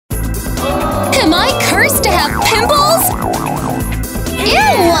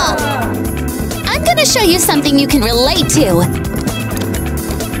to show you something you can relate to.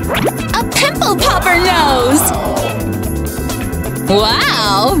 A pimple popper nose!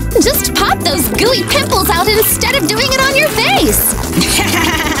 Wow! Just pop those gooey pimples out instead of doing it on your face!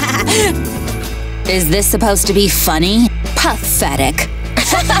 Is this supposed to be funny? Pathetic.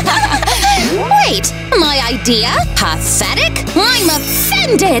 Wait! My idea? Pathetic? I'm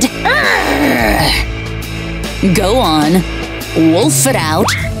offended! Go on. Wolf it out.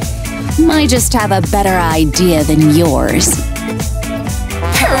 I just have a better idea than yours.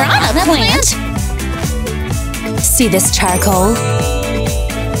 Piranha plant? See this charcoal?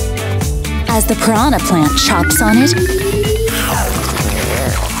 As the piranha plant chops on it,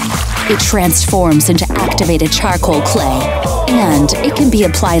 it transforms into activated charcoal clay, and it can be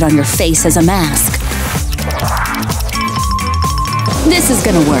applied on your face as a mask. This is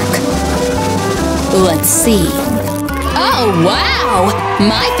gonna work. Let's see. Oh, wow!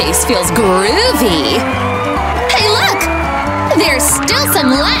 My face feels groovy! Hey, look! There's still some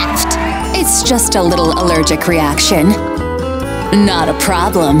left! It's just a little allergic reaction. Not a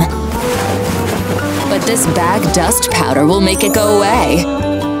problem. But this bag dust powder will make it go away.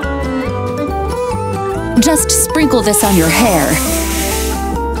 Just sprinkle this on your hair.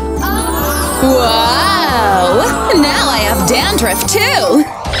 Whoa! Now I have dandruff too!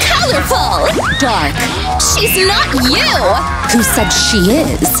 Colorful! Dark. She's not you! Who said she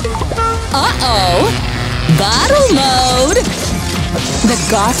is? Uh-oh! Bottle mode! The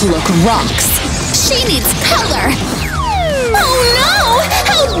goth look rocks. She needs color! Oh no!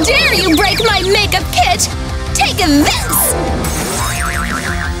 How dare you break my makeup kit! Take this!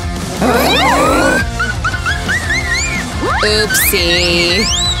 Oopsie!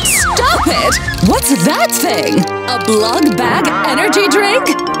 Stop it! What's that thing? A blog bag energy drink?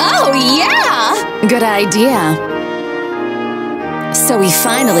 Oh yeah! Good idea. So we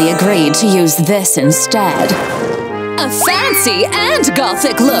finally agreed to use this instead. A fancy and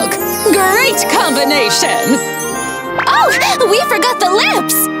gothic look! Great combination! Oh, we forgot the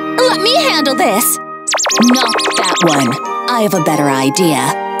lips! Let me handle this! Not that one. I have a better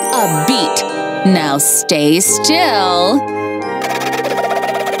idea. A beat. Now stay still.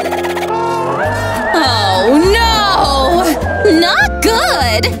 Oh no! Not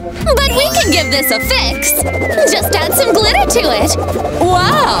good! But we can give this a fix. Just add some glitter to it.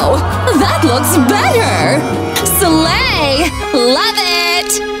 Wow! That looks better! Slay! Love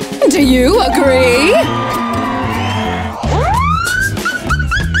it! Do you agree?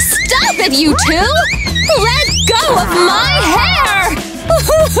 Stop it, you two! Let go of my hair!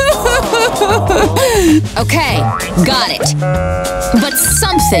 Okay, got it. But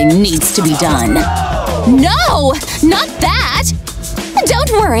something needs to be done. No! Not that!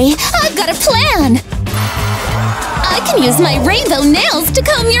 Don't worry, I've got a plan! I can use my rainbow nails to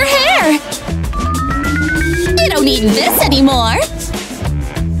comb your hair! You don't need this anymore!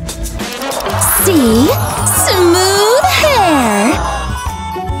 See? Smooth hair!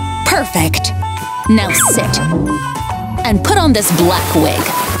 Perfect. Now sit. And put on this black wig.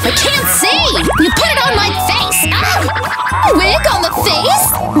 I can't see! You put it on my face! Ah! Wig on the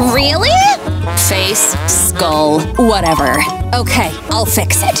face? Really? Face, skull, whatever. Okay, I'll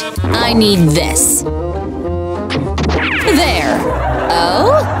fix it. I need this. There.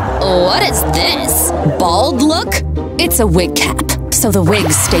 Oh? What is this? Bald look? It's a wig cap, so the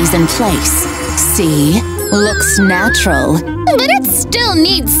wig stays in place. See? Looks natural. But it still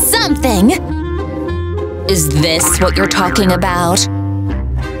needs something. Is this what you're talking about?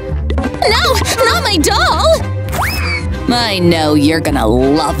 No! Not my doll! I know you're gonna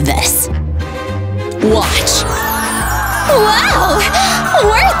love this. Watch. Wow!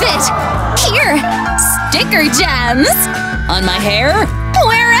 Worth it! Here! Sticker gems! On my hair?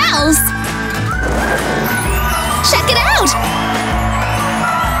 Where else? Check it out!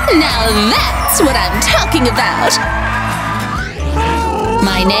 Now that's what I'm talking about!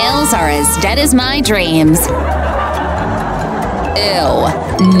 My nails are as dead as my dreams. Ew.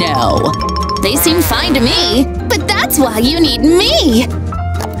 No. They seem fine to me, but that's why you need me!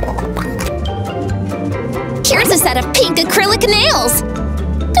 Here's a set of pink acrylic nails!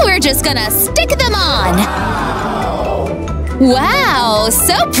 We're just gonna stick them on! Wow,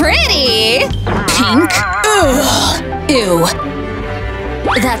 so pretty! Pink? Ugh. Ew.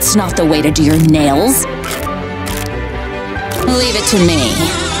 That's not the way to do your nails. Leave it to me.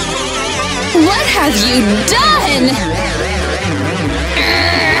 What have you done?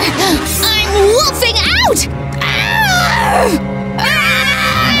 I'm wolfing out!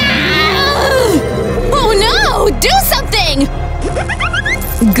 Oh no! Do something!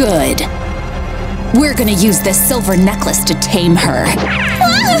 Good. We're gonna use this silver necklace to tame her.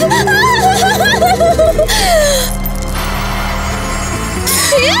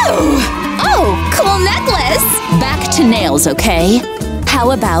 Phew! Oh, cool necklace! Back to nails, okay?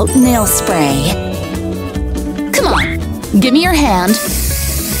 How about nail spray? Come on, give me your hand.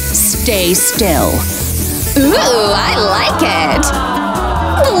 Stay still. Ooh, I like it!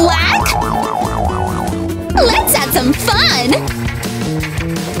 Black? Let's have some fun!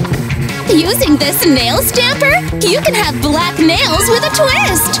 Using this nail stamper, you can have black nails with a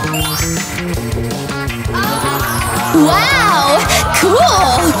twist! Wow!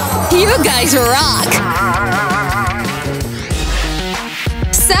 Cool! You guys rock!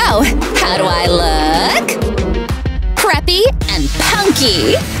 So, how do I look? Preppy and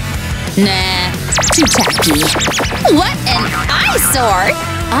punky! Nah, too tacky. What an eyesore!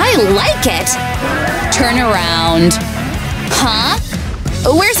 I like it! Turn around. Huh?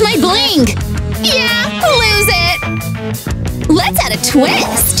 Where's my bling? Yeah, lose it! Let's add a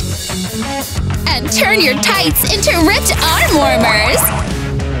twist! And turn your tights into ripped arm warmers!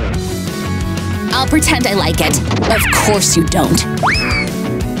 I'll pretend I like it. Of course you don't.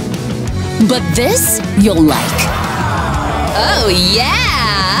 But this you'll like. Oh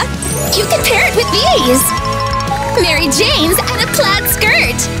yeah! You can pair it with these! Mary Jane's and a plaid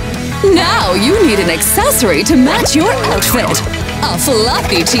skirt! Now you need an accessory to match your outfit! A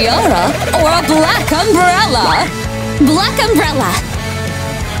fluffy tiara or a black umbrella! Black umbrella!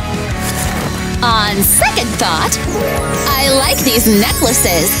 On second thought, I like these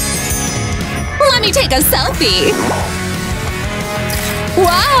necklaces! Let me take a selfie!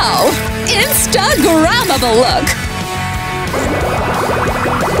 Wow! Instagrammable look!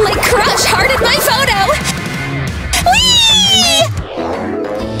 My crush hearted my photo! Whee!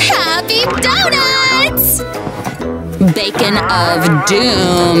 Happy donuts! Bacon of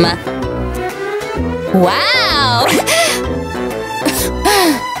doom. Wow!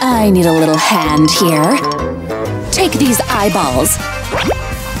 I need a little hand here. Take these eyeballs.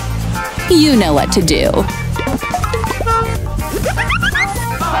 You know what to do.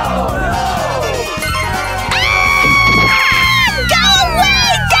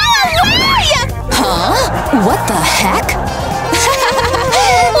 Huh? What the heck?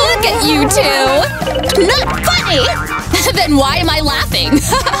 Look at you two! Not funny! Then why am I laughing?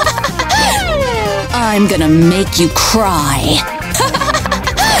 I'm gonna make you cry.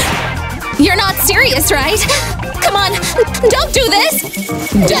 You're not serious, right? Come on, don't do this!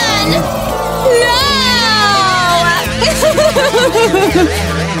 Done! No!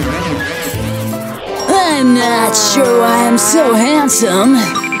 I'm not sure why I'm so handsome.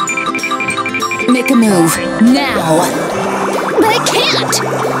 Make a move, now! But I can't!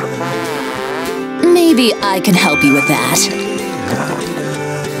 Maybe I can help you with that.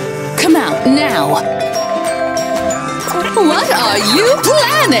 Come out, now! What are you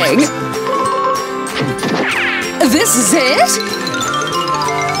planning? This is it?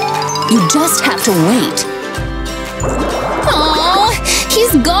 You just have to wait. Oh,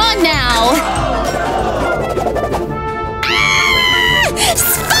 he's gone now!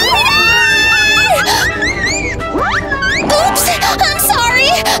 Oops! I'm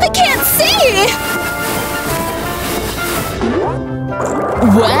sorry! I can't see!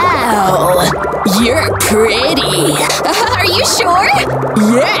 Wow! You're pretty! Are you sure?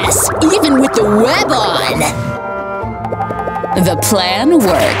 Yes! Even with the web on! The plan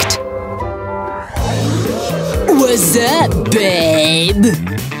worked. What's up, babe?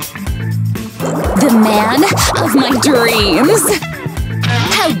 The man of my dreams!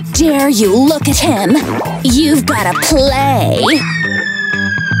 How dare you look at him! You've gotta play!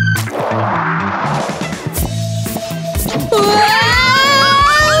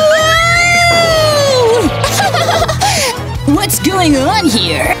 What's going on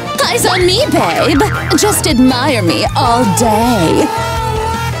here? Eyes on me, babe! Just admire me all day!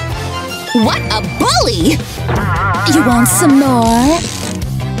 What a bully! You want some more?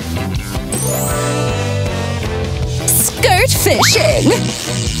 Skirt fishing!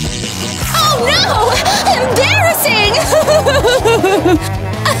 Oh no! Embarrassing!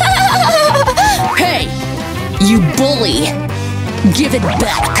 Hey! You bully! Give it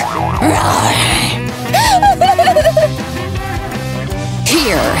back!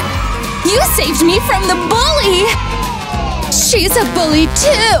 Here! You saved me from the bully! She's a bully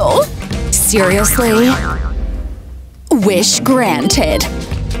too! Seriously? Wish granted.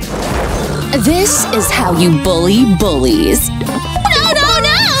 This is how you bully bullies. No, no,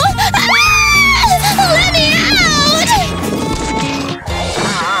 no! Ah! Let me out!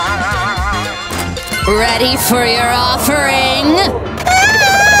 Ready for your offering?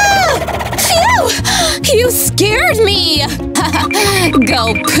 Ah! Phew! You scared me!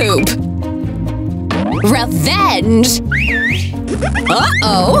 Go poop! Revenge!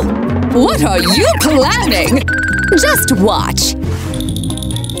 Uh-oh! What are you planning? Just watch.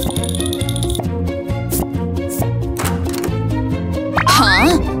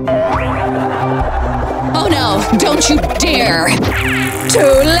 Huh? Oh no, don't you dare!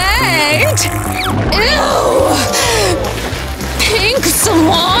 Too late! Ew! Pink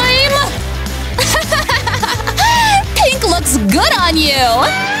slime? Pink looks good on you!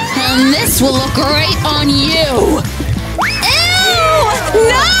 And this will look great on you! Ew!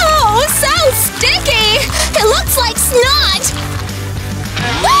 No! So sticky! It looks like snot!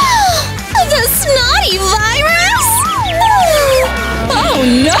 The snotty virus? Oh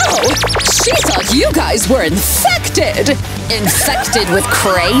no! She thought you guys were infected! Infected with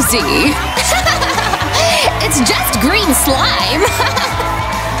crazy! It's just green slime!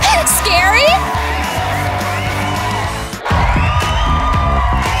 Scary?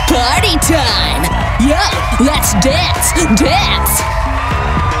 Party time! Yo, let's dance! Dance!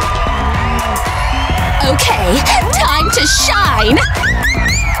 Okay, time to shine!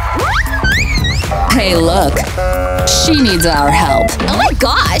 Hey, look. She needs our help. Oh my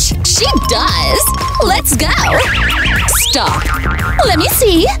gosh, she does! Let's go! Stop. Let me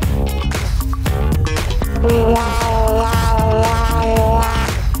see.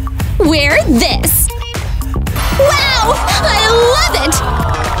 Wear this. Wow! I love it!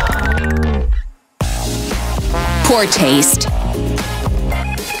 Poor taste.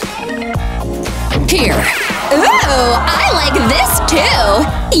 Here. Ooh, I like this too!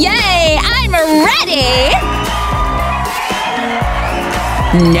 Yay! I'm ready!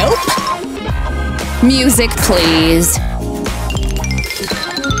 Nope. Music, please.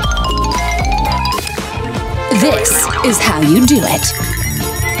 This is how you do it.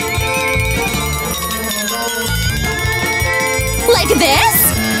 Like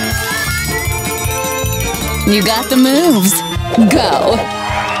this? You got the moves. Go.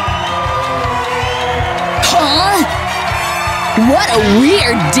 Huh? What a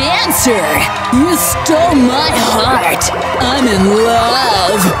weird dancer! You stole my heart! I'm in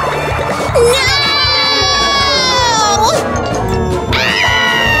love! No!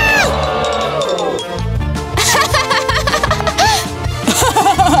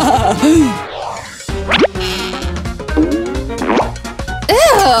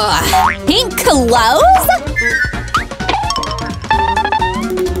 Ew! Pink clothes?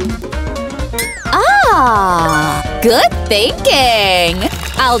 Ah! Good thinking!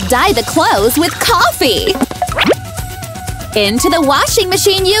 I'll dye the clothes with coffee! Into the washing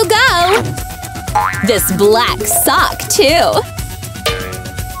machine you go! This black sock, too!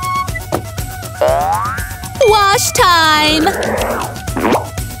 Wash time!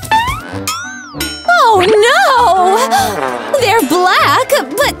 Oh no! They're black,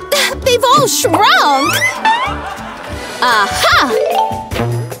 but they've all shrunk! Aha!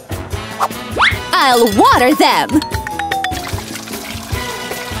 I'll water them!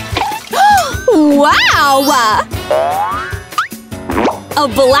 Wow! A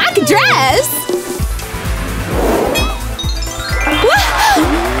black dress!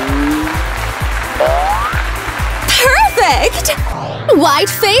 Perfect! White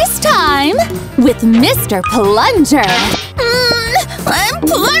face time! With Mr. Plunger! I'm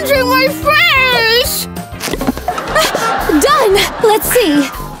plunging my face! Done! Let's see.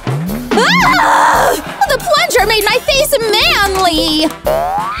 Ah! The plunger made my face manly!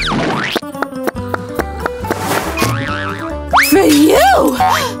 For you!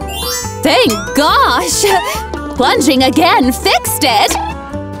 Thank gosh! Plunging again fixed it!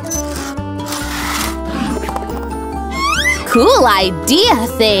 Cool idea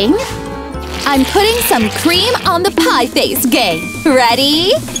thing! I'm putting some cream on the pie face game.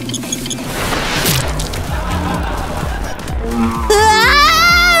 Ready?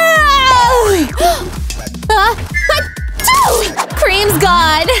 Cream's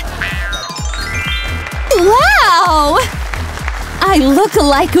gone! Wow! I look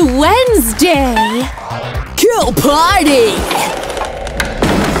like Wednesday! Cool party!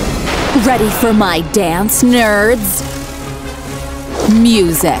 Ready for my dance, nerds?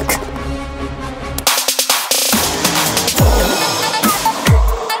 Music.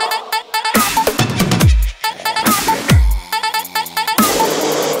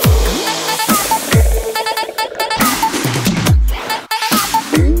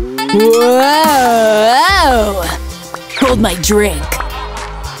 Whoa! Hold my drink.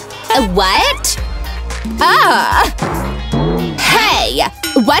 What? Ah! Hey!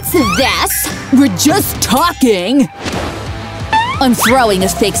 What's this? We're just talking! I'm throwing a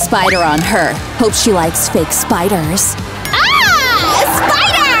fake spider on her. Hope she likes fake spiders. Ah!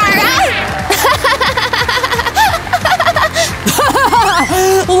 Spider!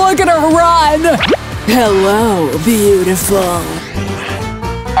 Look at her run! Hello, beautiful.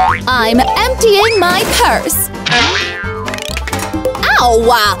 I'm emptying my purse. Ow!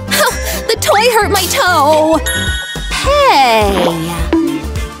 The toy hurt my toe! Hey!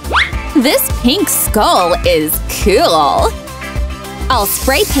 This pink skull is cool. I'll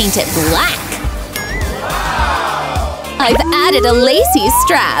spray paint it black. I've added a lacy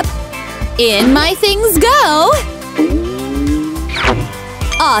strap. In my things go!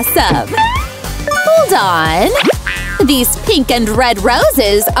 Awesome! Hold on. These pink and red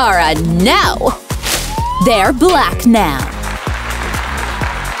roses are a no. They're black now.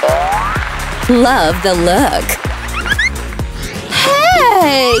 Love the look.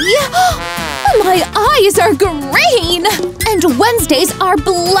 Hey! My eyes are green! And Wednesdays are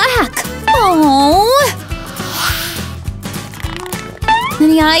black! Oh!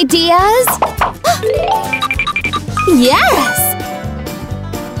 Any ideas? Yes!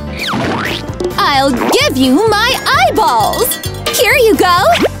 I'll give you my eyeballs! Here you go!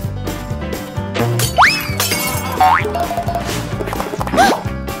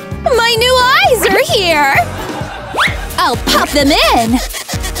 My new eyes are here! I'll pop them in!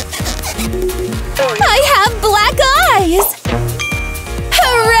 I have black eyes!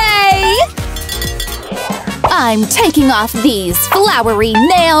 Hooray! I'm taking off these flowery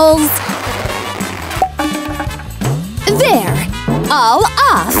nails. There! All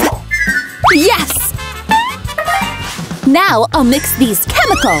off! Yes! Now I'll mix these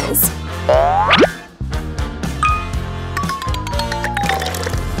chemicals.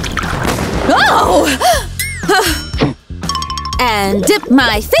 Oh! And dip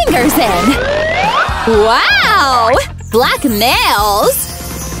my fingers in. Wow! Black nails!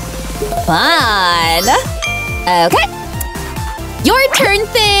 Fun! Okay. Your turn,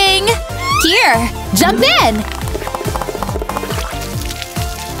 thing! Here, jump in!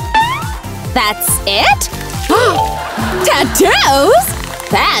 That's it? Tattoos?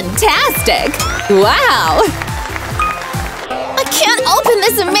 Fantastic! Wow! I can't open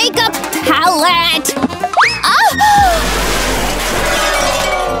this makeup palette!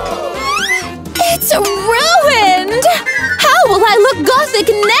 It's ruined! How will I look gothic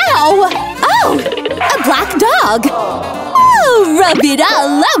now? Oh! A black dog! Oh, rub it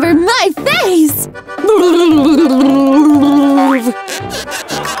all over my face!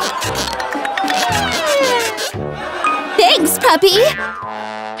 Thanks, puppy!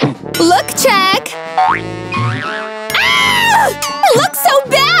 Look check! Ah! It looks so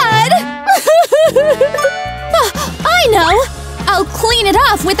bad! Oh, I know! I'll clean it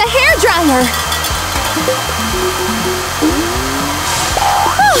off with a hairdryer!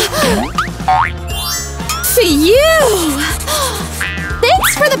 Phew!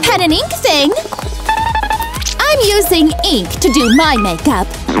 Thanks for the pen and ink thing! I'm using ink to do my makeup.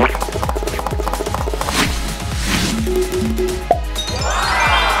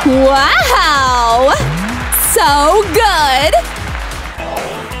 Wow! So good!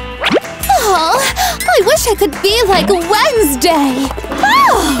 Oh, I wish I could be like Wednesday!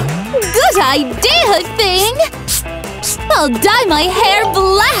 Oh, good idea, thing! I'll dye my hair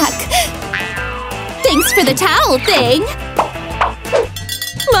black! Thanks for the towel, thing!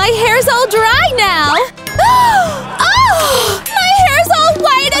 My hair's all dry now! Oh! My hair's all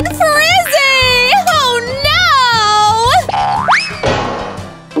white and frizzy! Oh no!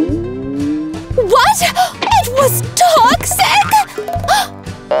 What? It was toxic?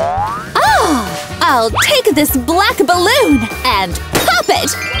 Ah! I'll take this black balloon and pop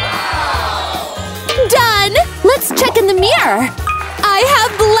it! Done! Let's check in the mirror! I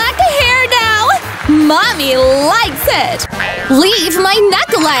have black hair now! Mommy likes it! Leave my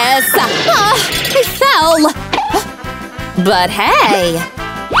necklace! I fell! But hey!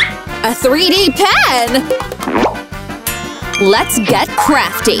 A 3D pen! Let's get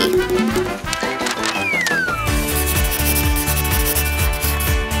crafty!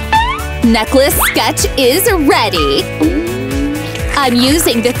 Necklace sketch is ready! I'm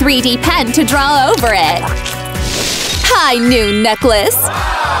using the 3D pen to draw over it. Hi, new necklace!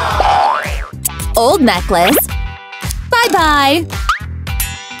 Old necklace. Bye-bye!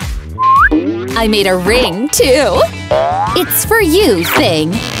 I made a ring, too! It's for you,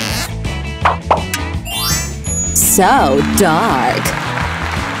 thing! So dark.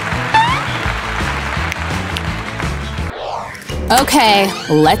 Okay,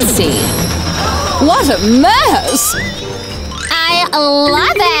 let's see. What a mess! I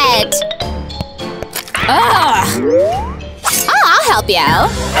love it! Ugh! Oh, I'll help you.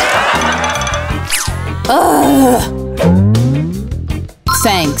 Ugh!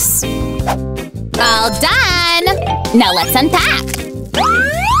 Thanks. All done! Now let's unpack!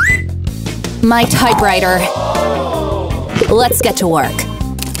 My typewriter. Let's get to work.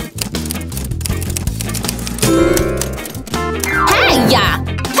 Hey, ya!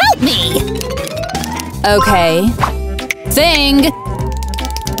 Help me! Okay. Thing!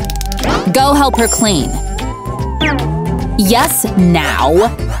 Go help her clean. Yes, now.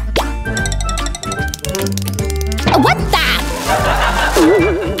 What the?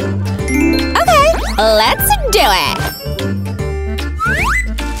 Okay, let's do it.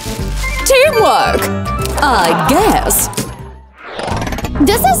 Teamwork! I guess.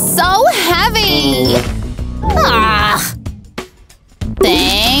 This is so heavy! Ah!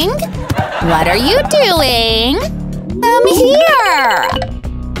 Thing? What are you doing? I'm here!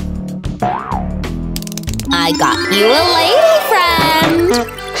 I got you a lady friend!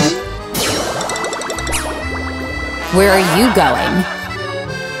 Where are you going?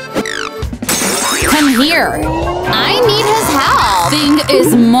 Come here! I need his help! Thing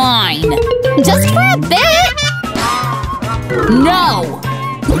is mine! Just for a bit! No!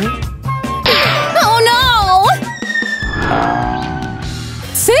 Oh no!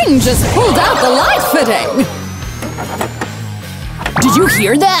 Thing just pulled out the light fitting! Did you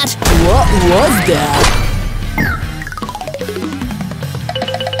hear that? What was that?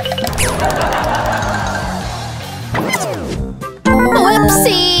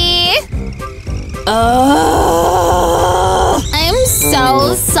 Whoopsie! I'm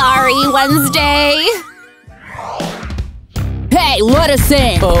so sorry, Wednesday! Hey, let us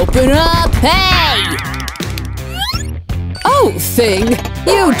in! Open up! Hey! Oh, Thing!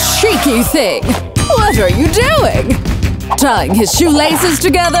 You cheeky thing! What are you doing? Tying his shoelaces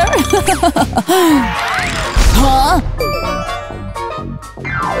together? Huh?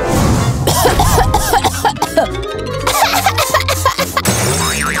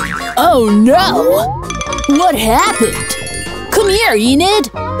 Oh no! What happened? Come here, Enid!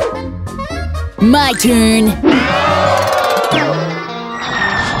 My turn!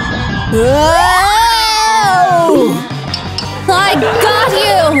 Oh! I got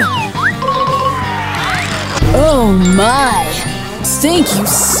you! Oh my! Thank you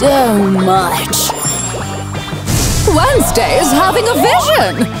so much! Wednesday is having a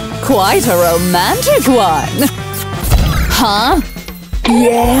vision! Quite a romantic one! Huh?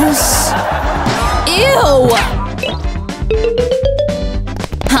 Yes? Ew!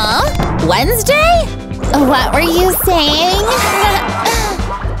 Huh? Wednesday? What were you saying?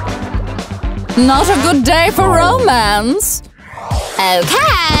 Not a good day for romance!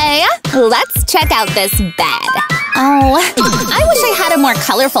 Okay, let's check out this bed. Oh, I wish I had a more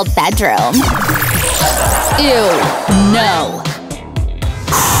colorful bedroom. Ew, no.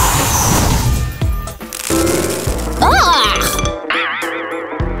 Ugh!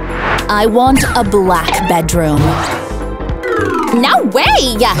 I want a black bedroom. No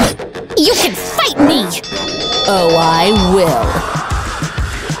way! You can fight me! Oh, I will.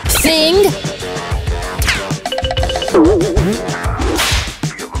 Thing!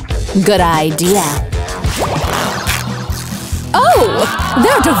 Good idea. Oh!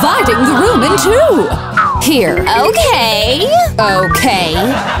 They're dividing the room in two! Here. Okay. Okay.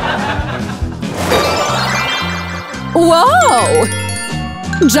 Whoa!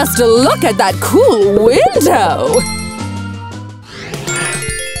 Just look at that cool window!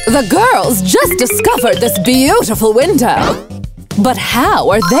 The girls just discovered this beautiful window. But how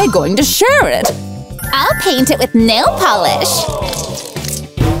are they going to share it? I'll paint it with nail polish.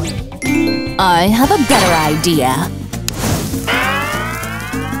 I have a better idea.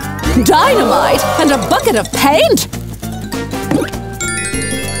 Dynamite and a bucket of paint?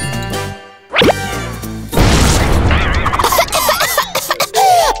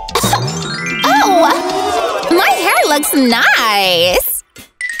 Oh! My hair looks nice!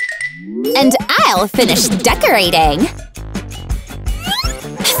 And I'll finish decorating.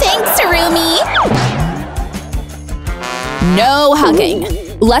 Thanks, Rumi! No hugging.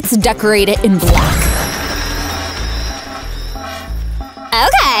 Let's decorate it in black.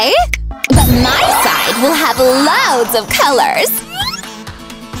 Okay, but my side will have loads of colors.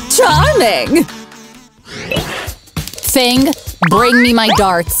 Charming! Thing, bring me my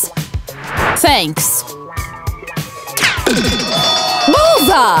darts. Thanks.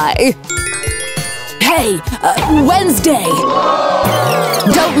 Bullseye! Hey, Wednesday!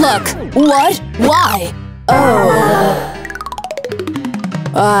 Don't look! What? Why? Oh…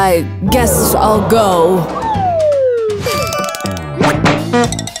 I guess I'll go.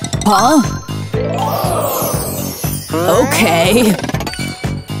 Huh? Okay.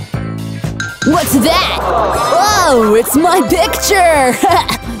 What's that? Whoa, it's my picture!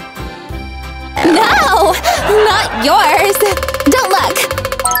 No! Not yours! Don't look!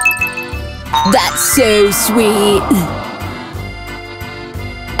 That's so sweet.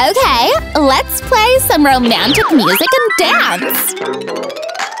 Okay, let's play some romantic music and dance.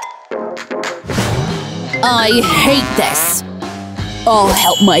 I hate this. I'll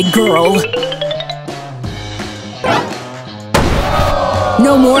help my girl.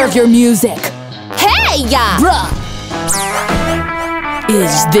 No more of your music. Hey! Bruh!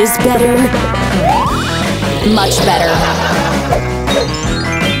 Is this better? Much better.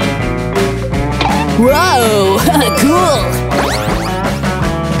 Whoa! Cool!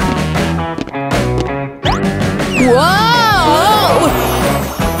 Whoa!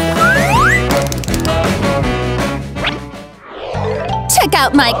 Check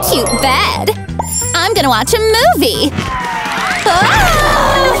out my cute bed. I'm gonna watch a movie. Ah!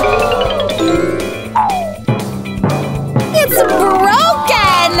 It's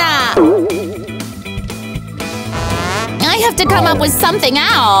broken! I have to come up with something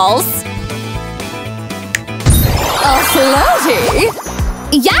else. A floaty?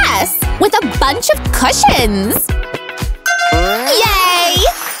 Yes, with a bunch of cushions. Yay!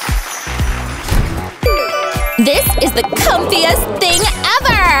 This is the comfiest thing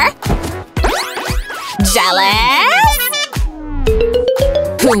ever! Jealous?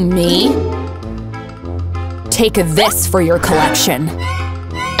 Who, me? Take this for your collection. Ew!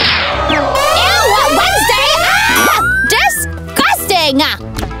 Wednesday! Ah! Disgusting!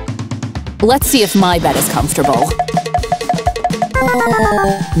 Let's see if my bed is comfortable.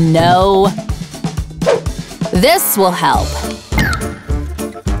 No. This will help.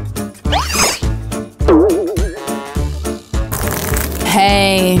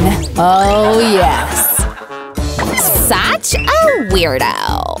 Pain. Oh, yes. Such a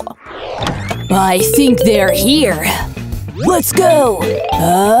weirdo. I think they're here. Let's go.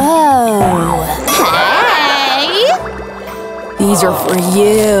 Oh. Hey! These are for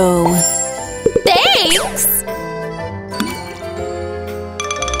you. Thanks!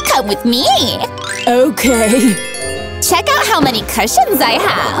 Come with me. Okay. Check out how many cushions I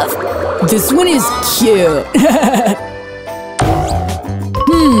have. This one is cute.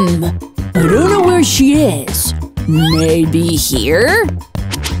 I don't know where she is. Maybe here?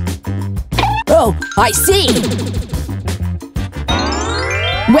 Oh, I see!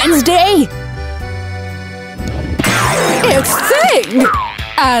 Wednesday! It's Thing!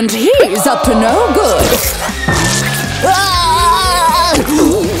 And he's up to no good! Ah!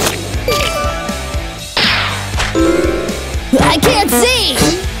 I can't see!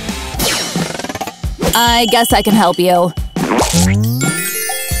 I guess I can help you.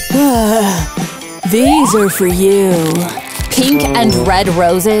 These are for you. Pink and red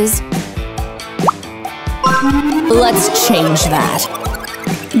roses. Let's change that.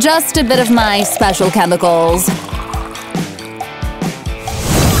 Just a bit of my special chemicals.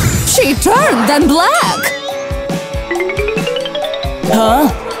 She turned them black! Huh?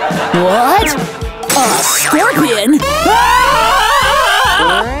 What? A scorpion?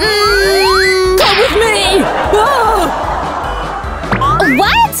 Ah! Come with me! Ah!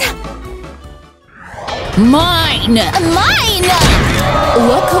 What? Mine! Mine!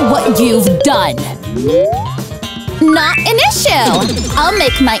 Look what you've done! Not an issue! I'll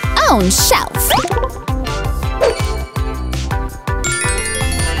make my own shelf.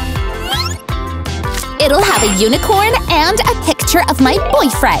 It'll have a unicorn and a picture of my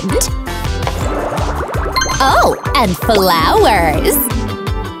boyfriend. Oh, and flowers.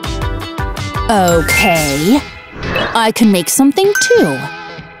 Okay. I can make something too.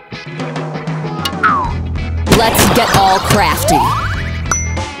 Let's get all crafty.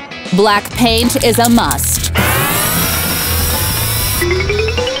 Black paint is a must.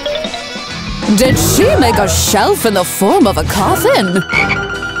 Did she make a shelf in the form of a coffin?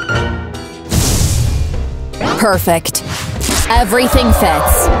 Perfect. Everything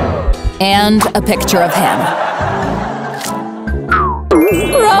fits. And a picture of him.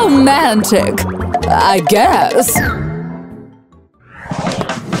 Romantic, I guess.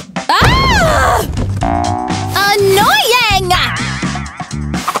 Ah! Annoying!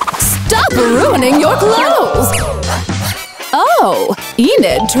 Stop ruining your clothes! Oh,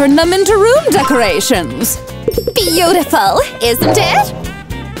 Enid turned them into room decorations. Beautiful, isn't it?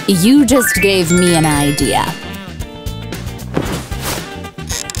 You just gave me an idea.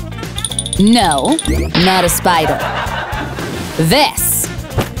 No, not a spider. This.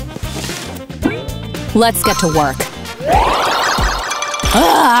 Let's get to work.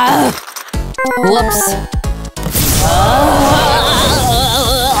 Ah! Whoops.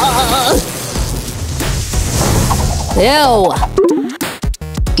 Ew.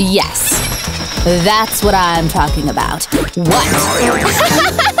 Yes. That's what I'm talking about. What?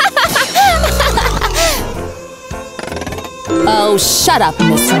 Oh, shut up,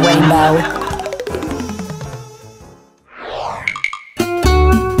 Miss Rainbow.